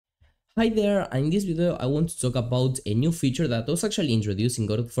Hi there, and in this video I want to talk about a new feature that was actually introduced in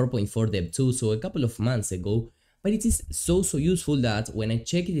Godot 4.4 Dev 2, so a couple of months ago, but it is so useful that when I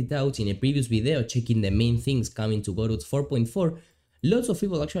checked it out in a previous video checking the main things coming to Godot 4.4, lots of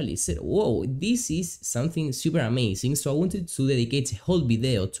people actually said, whoa, this is something super amazing, so I wanted to dedicate a whole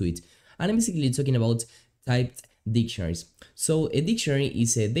video to it, and I'm basically talking about typed dictionaries. So a dictionary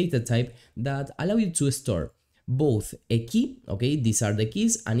is a data type that allows you to store both a key, okay, these are the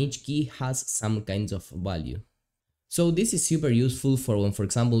keys, and each key has some kinds of value. So this is super useful for when, for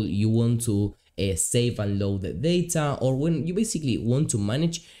example, you want to save and load the data, or when you basically want to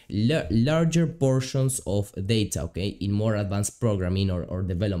manage larger portions of data, okay, in more advanced programming or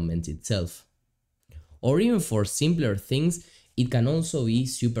development itself. Or even for simpler things, it can also be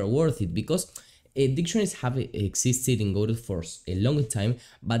super worth it, because dictionaries have existed in Godot for a long time,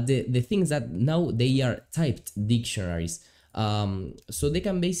 but the thing is that now they are typed dictionaries. So they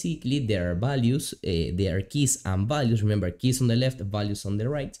can basically, their values, their keys and values, remember keys on the left, values on the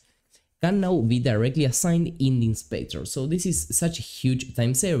right, can now be directly assigned in the inspector. So this is such a huge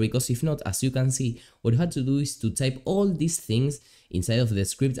time saver, because if not, as you can see, what you had to do is to type all these things inside of the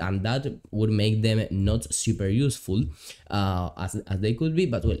script, and that would make them not super useful as they could be.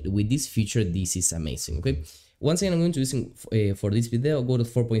 But well, with this feature, this is amazing. Okay, once again, I'm going to use for this video Godot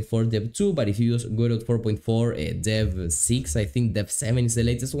 4.4 Dev 2, but if you use Godot 4.4 Dev 6, I think Dev 7 is the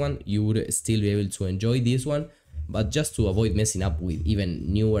latest one, you would still be able to enjoy this one. But just to avoid messing up with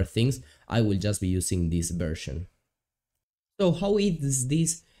even newer things, I will just be using this version. So how is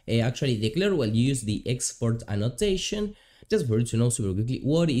this actually declared? Well, you use the export annotation. Just for you to know super quickly,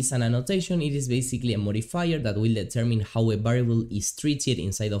 what is an annotation? It is basically a modifier that will determine how a variable is treated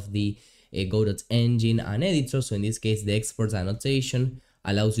inside of the Godot engine and editor. So in this case, the export annotation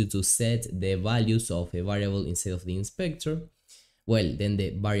allows you to set the values of a variable inside of the inspector. Well, then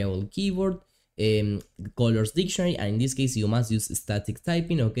the variable keyword, colors dictionary, and in this case you must use static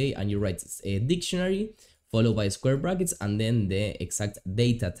typing, okay, and you write a dictionary followed by square brackets and then the exact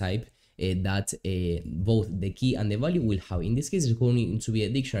data type that both the key and the value will have. In this case, it's going to be a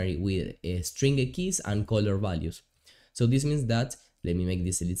dictionary with string keys and color values. So this means that, let me make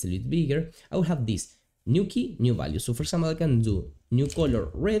this a little bit bigger, I will have this new key, new value. So for example, I can do new color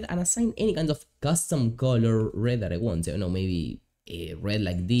red and assign any kind of custom color red that I want. I don't know, maybe a red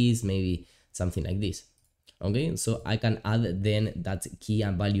like this, maybe something like this. Okay, so I can add then that key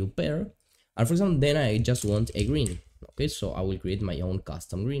and value pair, and for example, then I just want a green. Okay, so I will create my own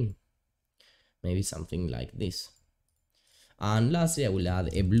custom green, maybe something like this. And lastly, I will add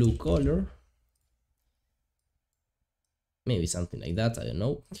a blue color, maybe something like that, I don't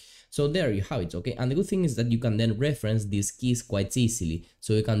know. So there you have it, okay, and the good thing is that you can then reference these keys quite easily.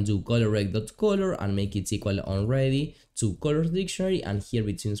 So you can do color and make it equal already to colors dictionary, and here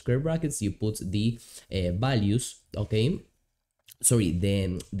between square brackets you put the values, okay, sorry,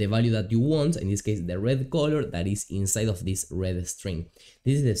 the value that you want, in this case the red color that is inside of this red string.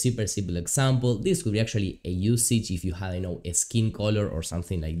 This is a super simple example. This could be actually a usage if you have, you know, a skin color or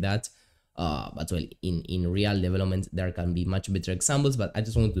something like that. But well, in real development there can be much better examples, but I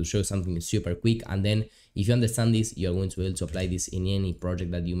just wanted to show something super quick, and then if you understand this, you're going to be able to apply this in any project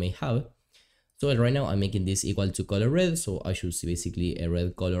that you may have. So right now I'm making this equal to color red, so I should see basically a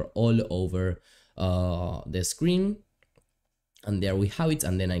red color all over the screen, and there we have it.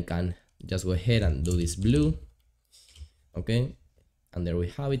 And then I can just go ahead and do this blue, okay, and there we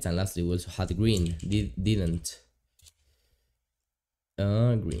have it. And lastly, we also had green, didn't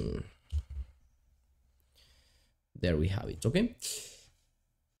green. There we have it, okay.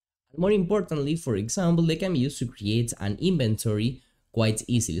 More importantly, for example, they can be used to create an inventory quite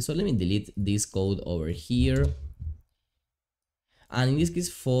easily. So let me delete this code over here, and in this case,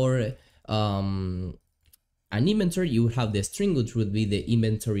 for an inventory, you would have the string, which would be the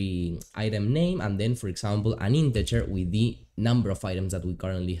inventory item name, and then, for example, an integer with the number of items that we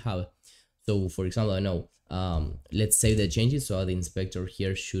currently have. So for example, I know, let's save the changes, so the inspector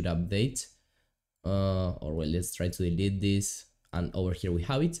here should update, or well, let's try to delete this, and over here we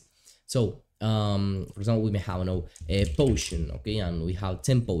have it. So for example, we may have, no, a potion, okay, and we have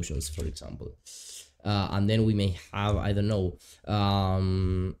 10 potions, for example, and then we may have, I don't know,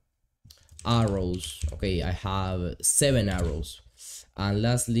 arrows, okay, I have 7 arrows, and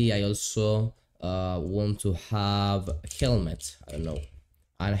lastly I also want to have helmet, I don't know,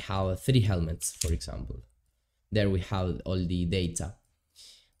 and I have 3 helmets, for example. There we have all the data.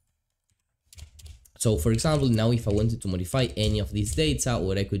 So for example, now if I wanted to modify any of this data,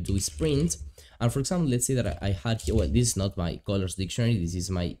 what I could do is print, and for example, let's say that I had here, well, this is not my colors dictionary, this is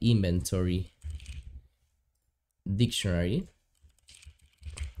my inventory dictionary,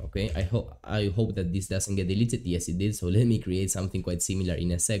 Okay, I hope that this doesn't get deleted. Yes, it did. So let me create something quite similar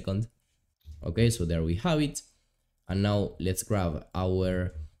in a second. Okay, so there we have it. And now let's grab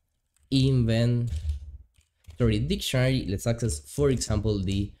our inventory dictionary. Let's access, for example,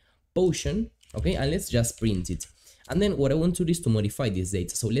 the potion. Okay, and let's just print it. And then what I want to do is to modify this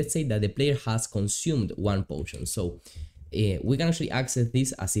data. So let's say that the player has consumed 1 potion. So we can actually access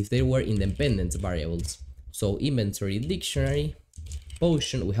this as if they were independent variables. So inventory dictionary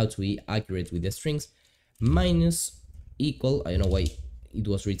potion, we have to be accurate with the strings, minus equal, I don't know why it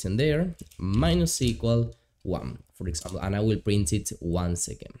was written there, minus equal 1, for example, and I will print it once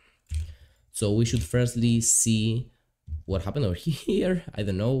again. So we should firstly see what happened over here. I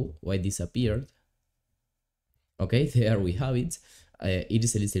don't know why this appeared. Okay, there we have it. It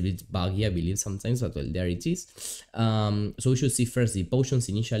is a little bit buggy, I believe, sometimes, but well, there it is. So we should see first the potions.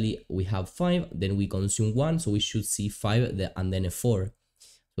 Initially we have 5, then we consume 1, so we should see 5 and then a 4.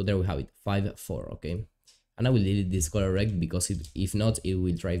 So there we have it, 5, 4. Okay, and I will delete this color rect because if not, it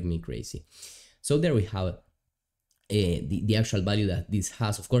will drive me crazy. So there we have the actual value that this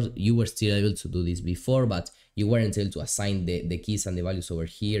has. Of course, you were still able to do this before, but you weren't able to assign the keys and the values over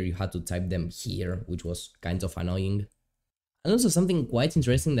here. You had to type them here, which was kind of annoying. And also something quite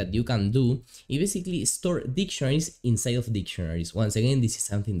interesting that you can do is basically store dictionaries inside of dictionaries. Once again, this is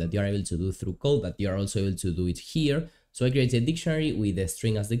something that you are able to do through code, but you are also able to do it here. So I created a dictionary with a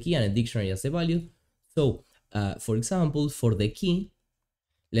string as the key and a dictionary as the value. So for example, for the key,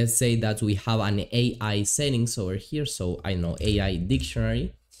 let's say that we have an AI settings over here. So I know AI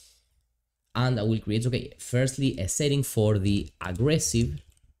dictionary, and I will create, okay, firstly a setting for the aggressive.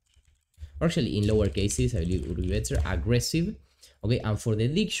 Actually, in lower cases, I believe it would be better, aggressive. Okay, and for the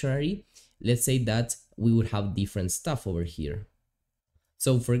dictionary, let's say that we would have different stuff over here.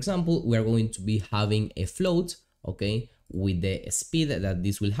 So for example, we are going to be having a float, okay, with the speed that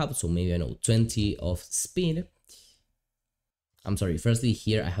this will have. So maybe I know 20 of speed. I'm sorry, firstly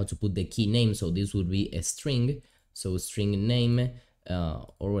here I have to put the key name, so this would be a string. So string name,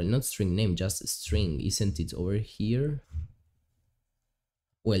 or well, not string name, just string, isn't it over here?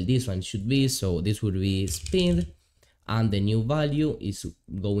 Well, this one should be, so this would be speed, and the new value is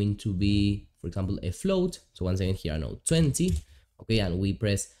going to be, for example, a float. So once again here I know 20, okay, and we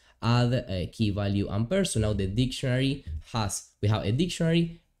press add a key value ampere. So now the dictionary we have a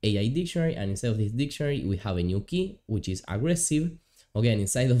dictionary, AI dictionary, and inside of this dictionary we have a new key, which is aggressive. Okay, and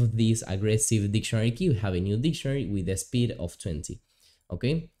inside of this aggressive dictionary key we have a new dictionary with a speed of 20.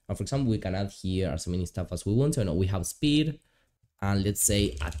 Okay, and for example, we can add here as many stuff as we want. So now we have speed, and let's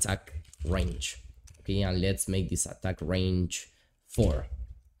say attack range. Okay, and let's make this attack range 4.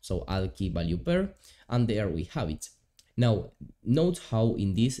 So add key value pair, and there we have it. Now note how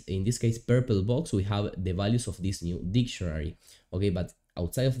in this case purple box we have the values of this new dictionary. Okay, but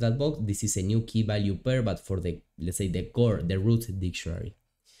outside of that box this is a new key value pair, but for the, let's say, the core, the root dictionary.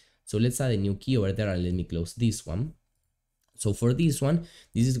 So let's add a new key over there, and let me close this one. So for this one,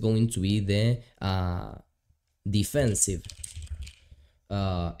 this is going to be the defensive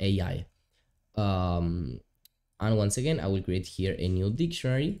AI. And once again I will create here a new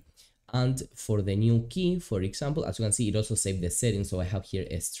dictionary, and for the new key, for example, as you can see, it also saved the settings. So I have here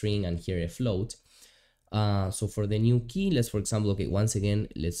a string and here a float. So for the new key, let's, for example, okay, once again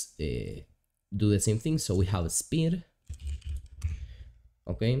let's do the same thing. So we have speed,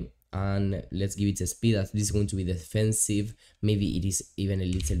 okay, and let's give it a speed as this is going to be defensive. Maybe it is even a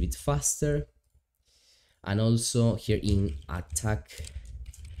little bit faster. And also here in attack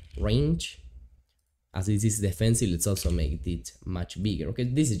range, as this is defensive, let's also make it much bigger. Okay,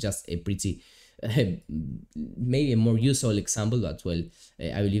 this is just a pretty maybe a more useful example, but well,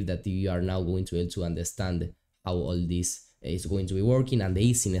 I believe that you are now going to be able to understand how all this is going to be working and the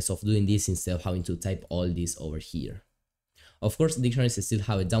easiness of doing this instead of having to type all this over here. Of course, dictionaries still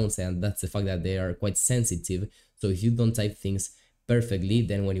have a downside, and that's the fact that they are quite sensitive. So if you don't type things perfectly,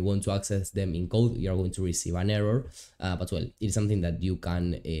 then when you want to access them in code, you are going to receive an error. But well, it's something that you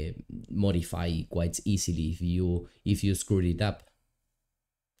can modify quite easily if you screwed it up.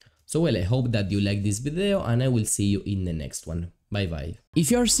 So well, I hope that you like this video, and I will see you in the next one. Bye bye.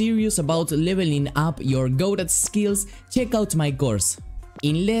 If you're serious about leveling up your Godot skills, check out my course.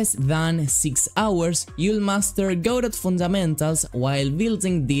 In less than 6 hours, you'll master Godot fundamentals while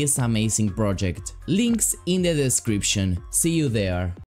building this amazing project. Links in the description. See you there.